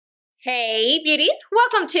Hey beauties,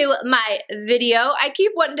 welcome to my video. I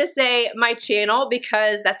keep wanting to say my channel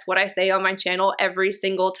because that's what I say on my channel every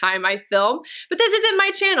single time I film, but this isn't my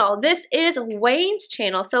channel. This is Wayne's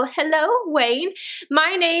channel. So hello Wayne.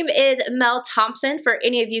 My name is Mel Thompson for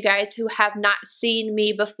any of you guys who have not seen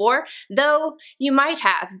me before, though you might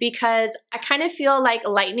have, because I kind of feel like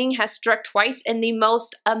lightning has struck twice in the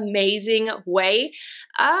most amazing way.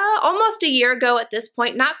 Almost a year ago at this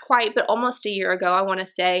point, not quite, but almost a year ago I want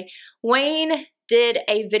to say, Wayne did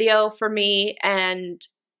a video for me and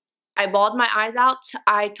I bawled my eyes out.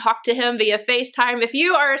 I talked to him via FaceTime. If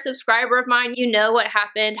you are a subscriber of mine, you know what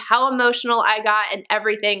happened, how emotional I got and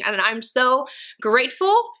everything. And I'm so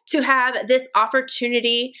grateful to have this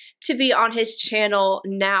opportunity to be on his channel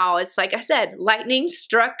now. It's like I said, lightning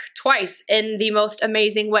struck twice in the most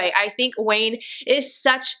amazing way. I think Wayne is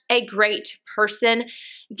such a great person.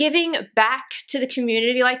 Giving back to the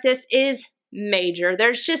community like this is major.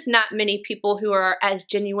 There's just not many people who are as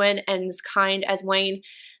genuine and as kind as Wayne.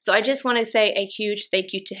 So I just want to say a huge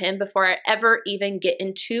thank you to him before I ever even get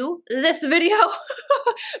into this video.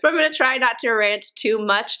 But I'm going to try not to rant too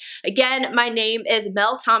much. Again, my name is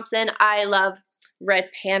Mel Thompson. I love red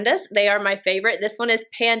pandas. They are my favorite. This one is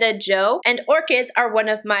Panda Joe, and orchids are one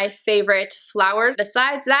of my favorite flowers.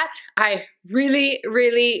 Besides that, I really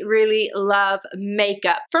love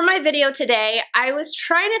makeup. For my video today, I was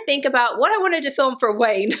trying to think about what I wanted to film for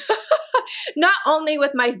Wayne. Not only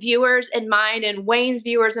with my viewers in mind and Wayne's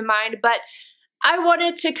viewers in mind, but I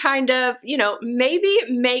wanted to kind of, you know, maybe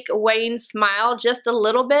make Wayne smile just a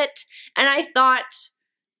little bit. And I thought,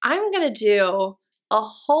 I'm gonna do a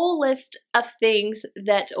whole list of things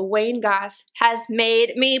that Wayne Goss has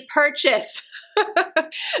made me purchase.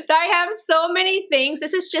 I have so many things.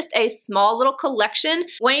 This is just a small little collection.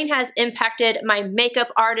 Wayne has impacted my makeup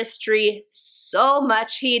artistry so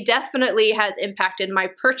much. He definitely has impacted my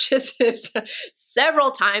purchases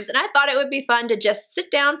several times, and I thought it would be fun to just sit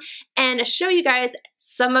down and show you guys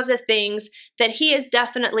some of the things that he has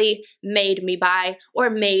definitely made me buy or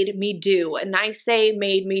made me do. And I say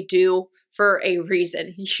made me do for a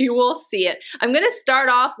reason. You will see it. I'm going to start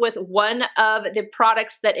off with one of the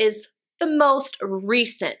products that is the most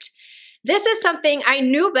recent. This is something I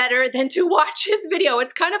knew better than to watch his video.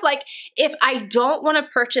 It's kind of like if I don't want to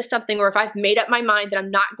purchase something, or if I've made up my mind that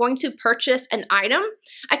I'm not going to purchase an item,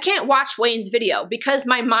 I can't watch Wayne's video because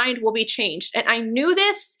my mind will be changed. And I knew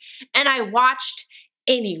this and I watched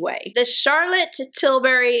anyway. The Charlotte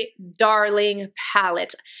Tilbury Darling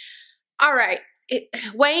Palette. All right.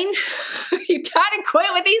 Wayne, you gotta quit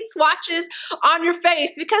with these swatches on your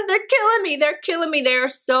face because they're killing me. They're killing me. They're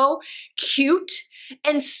so cute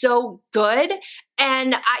and so good.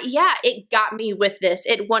 And yeah, it got me with this.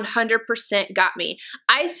 It 100% got me.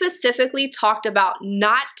 I specifically talked about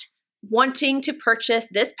not wanting to purchase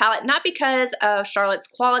this palette, not because of Charlotte's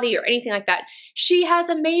quality or anything like that. She has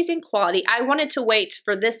amazing quality. I wanted to wait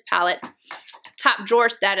for this palette. Top drawer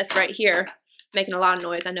status right here. Making a lot of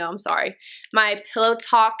noise, I know, I'm sorry. My Pillow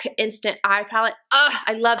Talk Instant Eye Palette.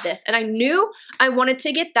 I love this. And I knew I wanted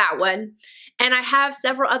to get that one. And I have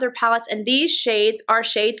several other palettes, and these shades are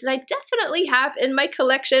shades that I definitely have in my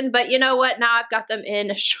collection, but you know what? Now I've got them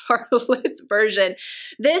in Charlotte's version.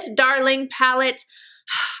 This Darling palette,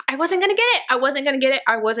 I wasn't gonna get it. I wasn't gonna get it.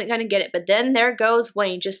 I wasn't gonna get it. But then there goes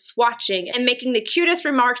Wayne just swatching and making the cutest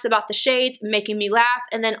remarks about the shades, making me laugh.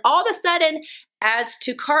 And then all of a sudden, adds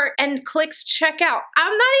to cart and clicks checkout.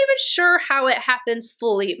 I'm not even sure how it happens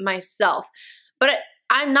fully myself, but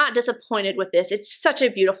I'm not disappointed with this. It's such a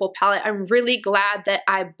beautiful palette. I'm really glad that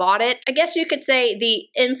I bought it. I guess you could say the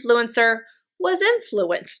influencer was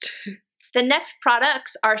influenced. The next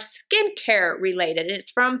products are skincare related.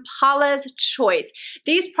 It's from Paula's Choice.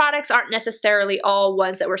 These products aren't necessarily all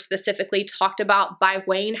ones that were specifically talked about by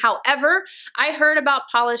Wayne. However, I heard about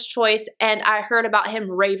Paula's Choice and I heard about him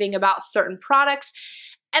raving about certain products,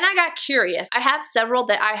 and I got curious. I have several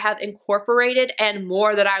that I have incorporated and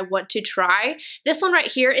more that I want to try. This one right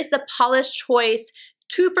here is the Paula's Choice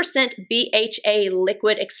 2% BHA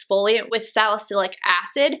liquid exfoliant with salicylic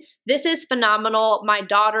acid. This is phenomenal. My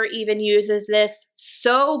daughter even uses this.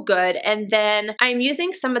 So good. And then I'm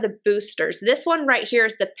using some of the boosters. This one right here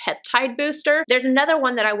is the peptide booster. There's another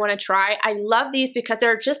one that I want to try. I love these because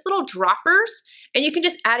they're just little droppers and you can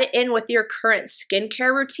just add it in with your current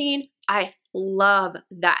skincare routine. I love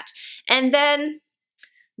that. And then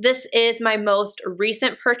this is my most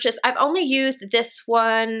recent purchase. I've only used this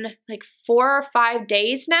one like 4 or 5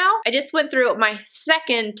 days now. I just went through my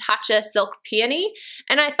second Tatcha Silk Peony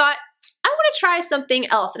and I thought, I want to try something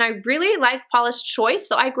else, and I really like Paula's Choice,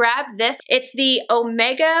 so I grabbed this. It's the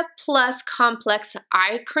Omega Plus Complex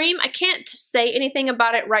Eye Cream. I can't say anything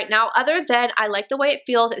about it right now other than I like the way it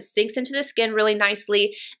feels. It sinks into the skin really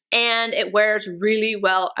nicely, and it wears really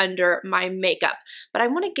well under my makeup. But I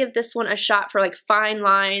want to give this one a shot for like fine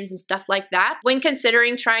lines and stuff like that. When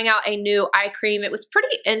considering trying out a new eye cream, it was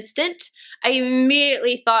pretty instant. I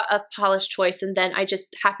immediately thought of Paula's Choice, and then I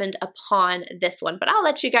just happened upon this one. But I'll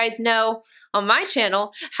let you guys know on my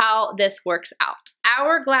channel how this works out.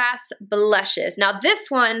 Hourglass blushes. Now this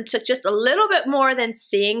one took just a little bit more than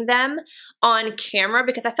seeing them on camera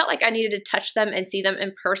because I felt like I needed to touch them and see them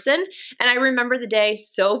in person. And I remember the day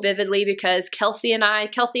so vividly because Kelsey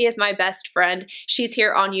is my best friend. She's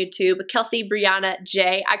here on YouTube. Kelsey Brianna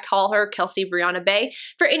J. I call her Kelsey Brianna Bay.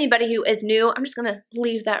 For anybody who is new, I'm just gonna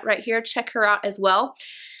leave that right here. Check her out as well.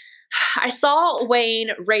 I saw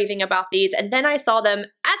Wayne raving about these, and then I saw them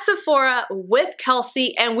at Sephora with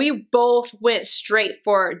Kelsey, and we both went straight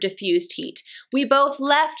for diffused heat. We both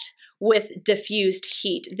left with diffused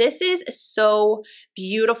heat. This is so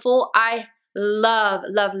beautiful. I love,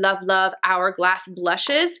 love, love, love Hourglass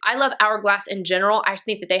blushes. I love Hourglass in general. I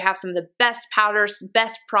think that they have some of the best powders,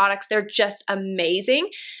 best products. They're just amazing.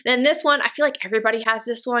 Then this one, I feel like everybody has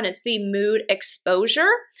this one. It's the Mood Exposure.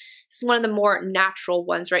 This is one of the more natural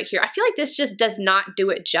ones right here. I feel like this just does not do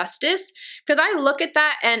it justice because I look at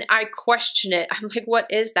that and I question it. I'm like, what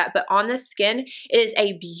is that? But on the skin, it is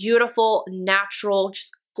a beautiful, natural,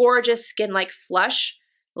 just gorgeous skin-like flush.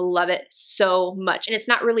 Love it so much. And it's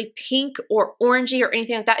not really pink or orangey or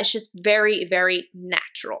anything like that. It's just very, very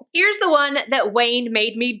natural. Here's the one that Wayne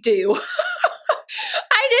made me do.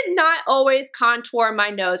 I did not always contour my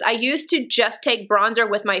nose. I used to just take bronzer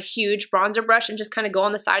with my huge bronzer brush and just kind of go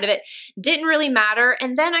on the side of it. Didn't really matter.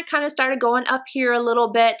 And then I kind of started going up here a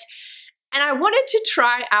little bit. And I wanted to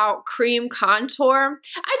try out cream contour.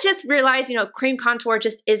 I just realized, you know, cream contour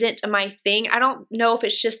just isn't my thing. I don't know if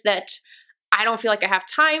it's just that I don't feel like I have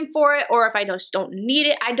time for it or if I just don't need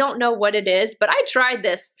it. I don't know what it is, but I tried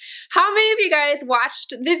this. How many of you guys watched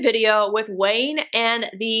the video with Wayne and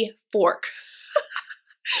the fork?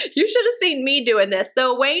 You should have seen me doing this.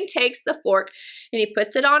 So Wayne takes the fork and he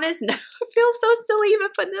puts it on his nose. I feel so silly even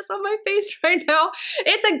putting this on my face right now.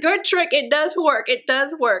 It's a good trick. It does work. It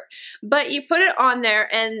does work. But you put it on there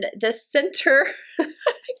and the center, I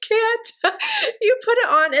can't. You put it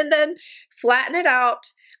on and then flatten it out.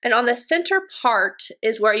 And on the center part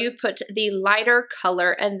is where you put the lighter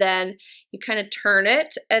color, and then you kind of turn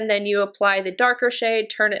it and then you apply the darker shade,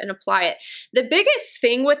 turn it and apply it. The biggest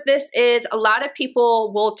thing with this is a lot of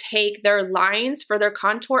people will take their lines for their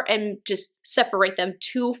contour and just separate them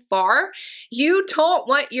too far. You don't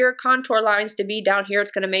want your contour lines to be down here.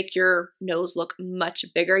 It's going to make your nose look much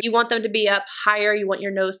bigger. You want them to be up higher. You want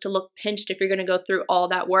your nose to look pinched if you're going to go through all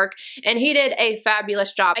that work. And he did a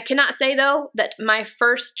fabulous job. I cannot say though that my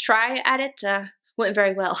first try at it went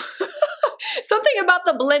very well. Something about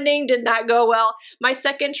the blending did not go well. My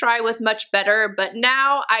second try was much better, but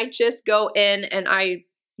now I just go in and I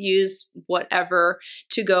use whatever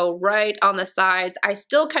to go right on the sides. I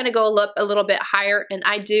still kind of go up a little bit higher, and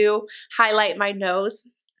I do highlight my nose.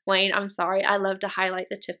 Wayne, I'm sorry, I love to highlight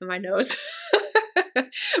the tip of my nose.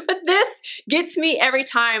 But this gets me every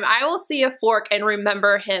time. I will see a fork and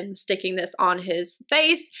remember him sticking this on his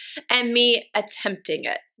face and me attempting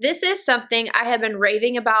it. This is something I have been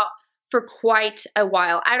raving about for quite a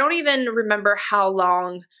while. I don't even remember how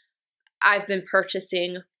long I've been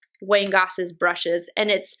purchasing Wayne Goss's brushes,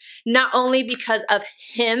 and it's not only because of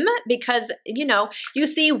him, because, you know, you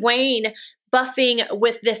see Wayne buffing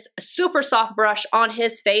with this super soft brush on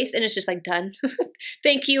his face and it's just like, done.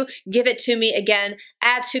 Thank you, give it to me again,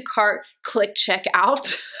 add to cart, click check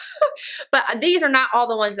out. But these are not all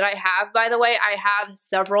the ones that I have, by the way. I have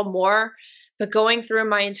several more, but going through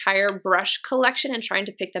my entire brush collection and trying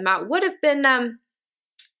to pick them out would have been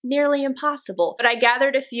nearly impossible. But I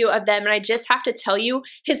gathered a few of them, and I just have to tell you,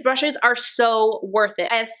 his brushes are so worth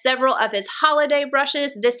it. I have several of his holiday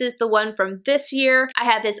brushes. This is the one from this year. I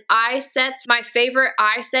have his eye sets. My favorite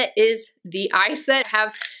eye set is the eye set. I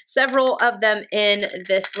have several of them in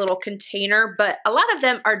this little container, but a lot of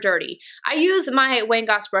them are dirty. I use my Wayne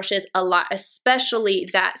Goss brushes a lot, especially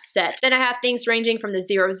that set. Then I have things ranging from the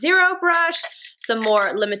 00 brush, some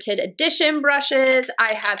more limited edition brushes.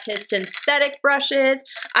 I have his synthetic brushes.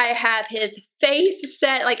 I have his face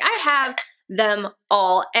set. Like, I have them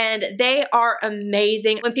all, and they are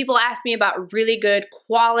amazing. When people ask me about really good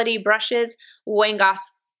quality brushes, Wayne Goss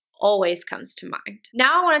always comes to mind.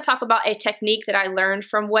 Now I want to talk about a technique that I learned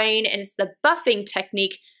from Wayne, and it's the buffing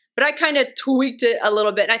technique, but I kind of tweaked it a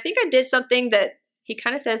little bit. And I think I did something that he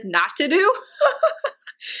kind of says not to do.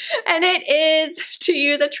 And it is to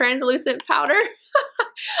use a translucent powder.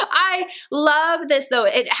 I love this though.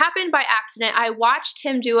 It happened by accident. I watched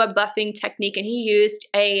him do a buffing technique and he used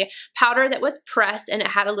a powder that was pressed and it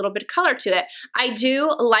had a little bit of color to it. I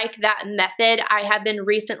do like that method. I have been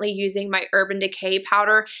recently using my Urban Decay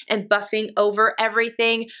powder and buffing over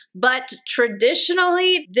everything, but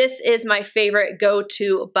traditionally this is my favorite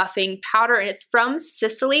go-to buffing powder and it's from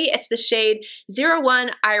Sicily. It's the shade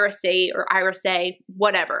 01 Irisate or Irisate,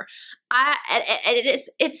 whatever.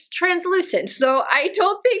 It's translucent, so I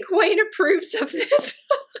don't think Wayne approves of this.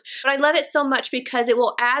 But I love it so much because it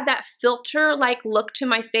will add that filter-like look to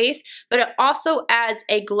my face, but it also adds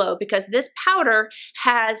a glow because this powder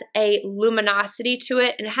has a luminosity to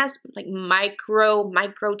it and it has like micro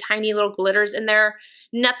tiny little glitters in there.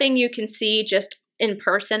 Nothing you can see just in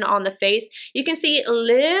person on the face. You can see a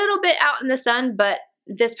little bit out in the sun, but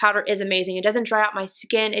this powder is amazing. It doesn't dry out my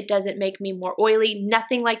skin. It doesn't make me more oily.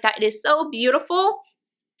 Nothing like that. It is so beautiful.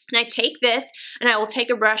 And I take this and I will take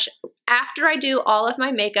a brush after I do all of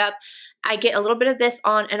my makeup. I get a little bit of this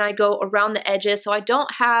on and I go around the edges so I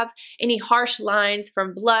don't have any harsh lines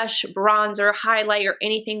from blush, bronzer, highlight, or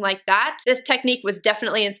anything like that. This technique was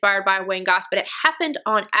definitely inspired by Wayne Goss, but it happened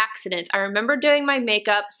on accident. I remember doing my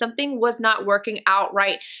makeup, something was not working out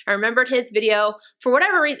right. I remembered his video. For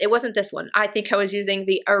whatever reason, it wasn't this one. I think I was using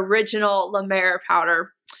the original La Mer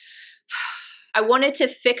powder. I wanted to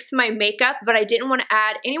fix my makeup, but I didn't want to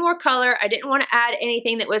add any more color. I didn't want to add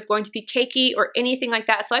anything that was going to be cakey or anything like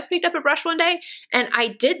that. So I picked up a brush one day and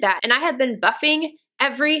I did that. And I have been buffing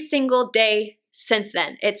every single day since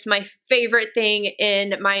then. It's my favorite thing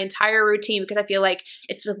in my entire routine because I feel like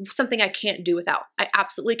it's something I can't do without. I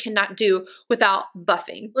absolutely cannot do without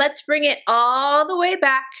buffing. Let's bring it all the way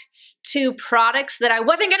back to products that I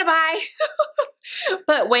wasn't gonna buy,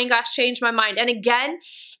 but Wayne Goss changed my mind. And again,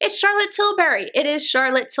 it's Charlotte Tilbury. It is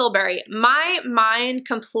Charlotte Tilbury. My mind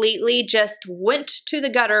completely just went to the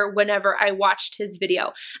gutter whenever I watched his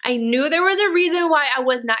video. I knew there was a reason why I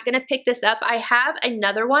was not gonna pick this up. I have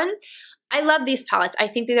another one. I love these palettes. I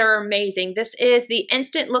think they're amazing. This is the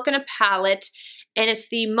Instant Look in a palette, and it's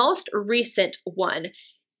the most recent one.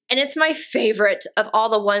 And it's my favorite of all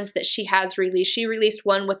the ones that she has released. She released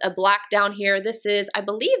one with a black down here. This is, I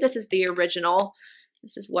believe this is the original.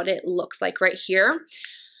 This is what it looks like right here.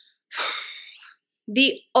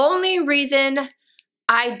 The only reason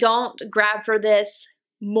I don't grab for this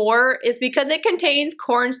more is because it contains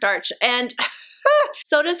cornstarch, and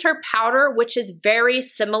so does her powder, which is very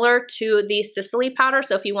similar to the Sicily powder.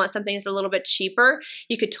 So if you want something that's a little bit cheaper,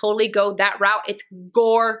 you could totally go that route. It's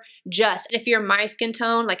gorgeous. And if you're my skin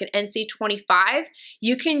tone, like an NC25,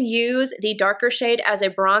 you can use the darker shade as a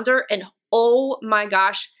bronzer, and oh my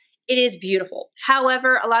gosh, it is beautiful.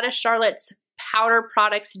 However, a lot of Charlotte's powder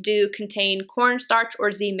products do contain cornstarch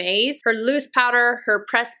or Z-Maze. Her loose powder, her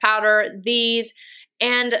pressed powder, these,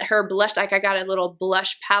 and her blush, like I got a little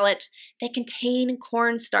blush palette, they contain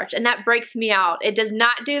cornstarch, and that breaks me out. It does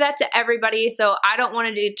not do that to everybody, so I don't want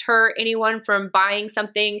to deter anyone from buying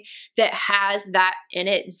something that has that in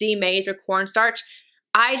it, Z-Maze or cornstarch.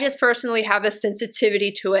 I just personally have a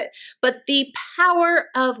sensitivity to it. But the power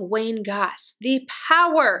of Wayne Goss, the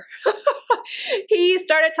power. He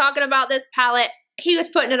started talking about this palette, he was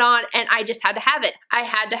putting it on, and I just had to have it. I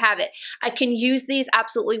had to have it. I can use these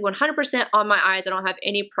absolutely 100% on my eyes. I don't have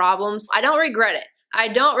any problems. I don't regret it. I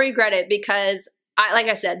don't regret it because, like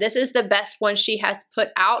I said, this is the best one she has put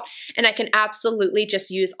out, and I can absolutely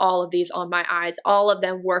just use all of these on my eyes. All of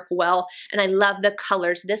them work well, and I love the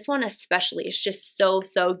colors. This one especially is just so,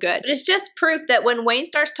 so good. But it's just proof that when Wayne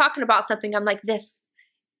starts talking about something, I'm like this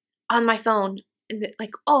on my phone.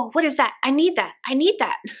 Like, oh, what is that? I need that. I need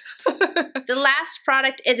that. The last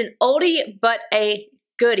product is an oldie but a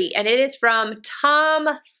goodie, and it is from Tom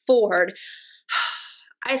Ford.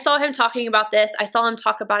 I saw him talking about this. I saw him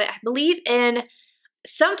talk about it, I believe, in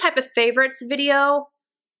some type of favorites video.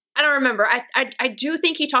 I don't remember. I do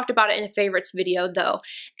think he talked about it in a favorites video though.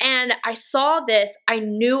 And I saw this. I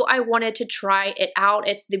knew I wanted to try it out.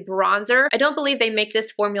 It's the bronzer. I don't believe they make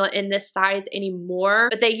this formula in this size anymore,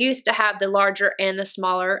 but they used to have the larger and the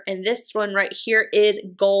smaller. And this one right here is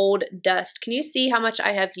Gold Dust. Can you see how much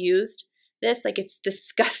I have used this? Like, it's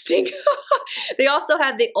disgusting. They also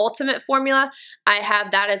have the ultimate formula. I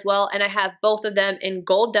have that as well. And I have both of them in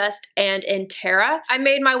Gold Dust and in Terra. I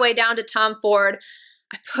made my way down to Tom Ford.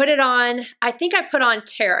 I put it on, I think I put on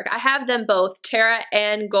Terra. I have them both, Terra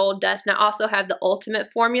and Gold Dust, and I also have the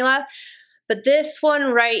ultimate formula. But this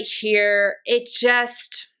one right here, it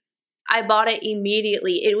just, I bought it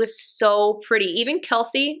immediately. It was so pretty. Even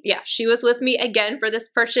Kelsey, yeah, she was with me again for this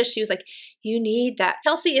purchase. She was like, you need that.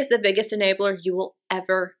 Kelsey is the biggest enabler you will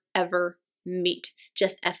ever meet,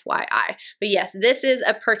 just FYI. But yes, this is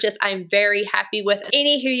a purchase I'm very happy with.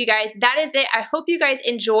 Anywho, you guys, that is it. I hope you guys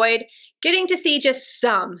enjoyed getting to see just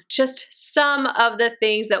some of the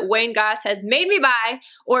things that Wayne Goss has made me buy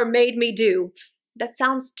or made me do. That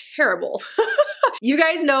sounds terrible. You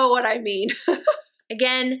guys know what I mean.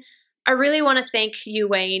 Again, I really want to thank you,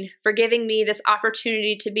 Wayne, for giving me this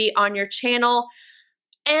opportunity to be on your channel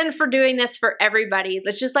and for doing this for everybody.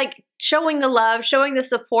 It's just like showing the love, showing the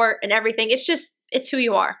support and everything. It's who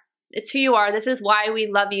you are. It's who you are. This is why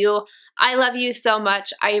we love you. I love you so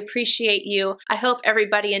much. I appreciate you. I hope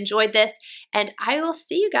everybody enjoyed this, and I will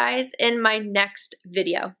see you guys in my next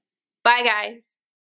video. Bye, guys.